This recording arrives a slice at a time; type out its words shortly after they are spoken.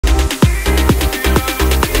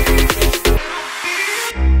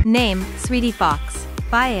Name, Sweetie Fox.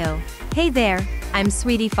 Bio. Hey there, I'm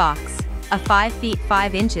Sweetie Fox. A 5 feet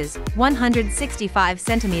 5 inches, 165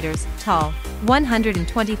 centimeters, tall,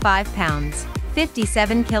 125 pounds,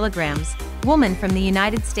 57 kilograms, woman from the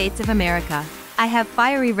United States of America. I have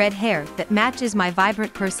fiery red hair that matches my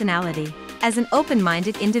vibrant personality. As an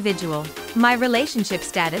open-minded individual, my relationship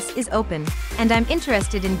status is open, and I'm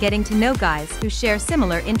interested in getting to know guys who share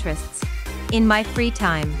similar interests. In my free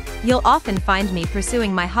time, you'll often find me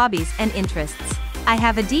pursuing my hobbies and interests. I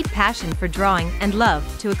have a deep passion for drawing and love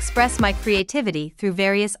to express my creativity through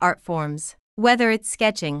various art forms, whether it's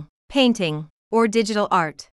sketching, painting, or digital art.